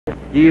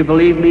Do you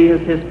believe me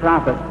as His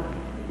prophet,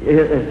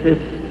 as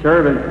His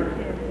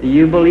servant? Do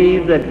you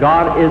believe that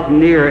God is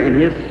near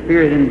in His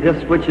Spirit, and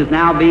this which is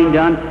now being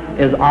done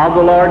is of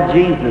the Lord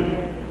Jesus?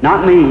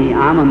 Not me,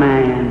 I'm a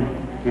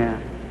man. Yeah.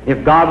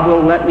 If God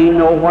will let me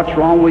know what's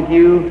wrong with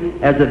you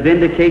as a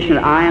vindication,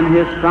 I am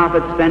His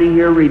prophet standing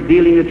here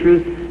revealing the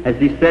truth. As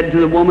He said to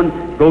the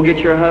woman, go get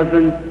your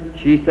husband.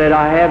 She said,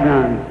 I have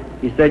none.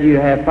 He said, you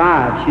have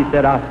 5. She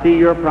said, I see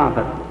you're a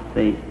prophet.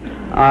 See,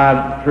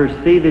 I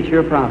perceive that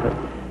you're a prophet.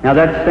 Now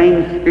that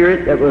same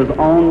Spirit that was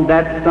on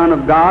that Son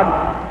of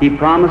God, He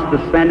promised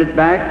to send it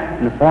back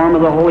in the form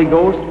of the Holy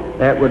Ghost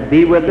that would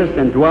be with us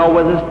and dwell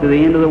with us to the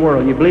end of the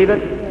world. You believe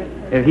it?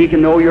 If He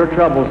can know your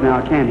troubles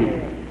now, can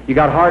He? You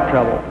got heart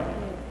trouble.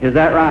 Is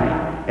that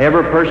right?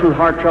 Every person with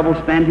heart trouble,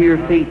 stand to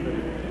your feet.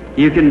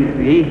 You can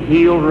be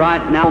healed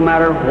right now, no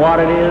matter what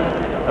it is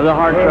of the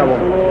heart trouble.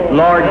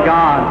 Lord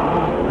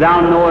God, Thou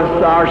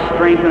knowest our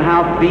strength and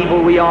how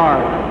feeble we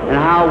are and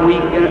how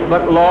weak.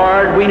 But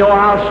Lord, we know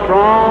how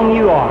strong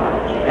You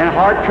are. And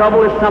heart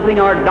trouble is something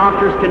our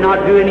doctors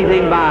cannot do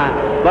anything by.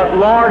 But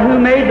Lord, who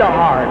made the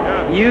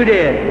heart? You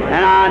did.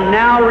 And I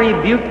now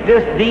rebuke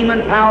this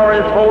demon power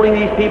that's holding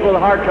these people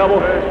with heart trouble.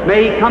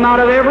 May he come out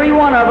of every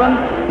one of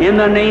them in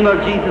the name of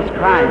Jesus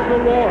Christ.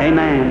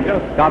 Amen.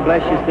 God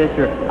bless you,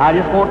 sister. I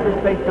just want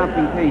to say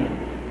something to you.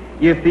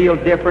 You feel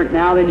different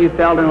now than you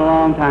felt in a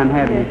long time,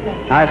 haven't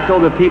you? I so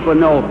the people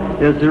know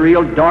there's a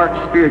real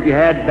dark spirit. You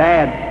had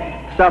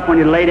bad stuff when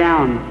you lay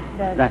down.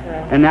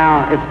 And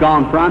now it's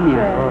gone from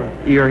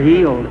you. You're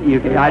healed.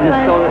 I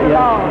just told you.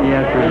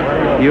 Yes,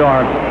 yes, you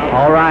are.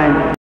 All right.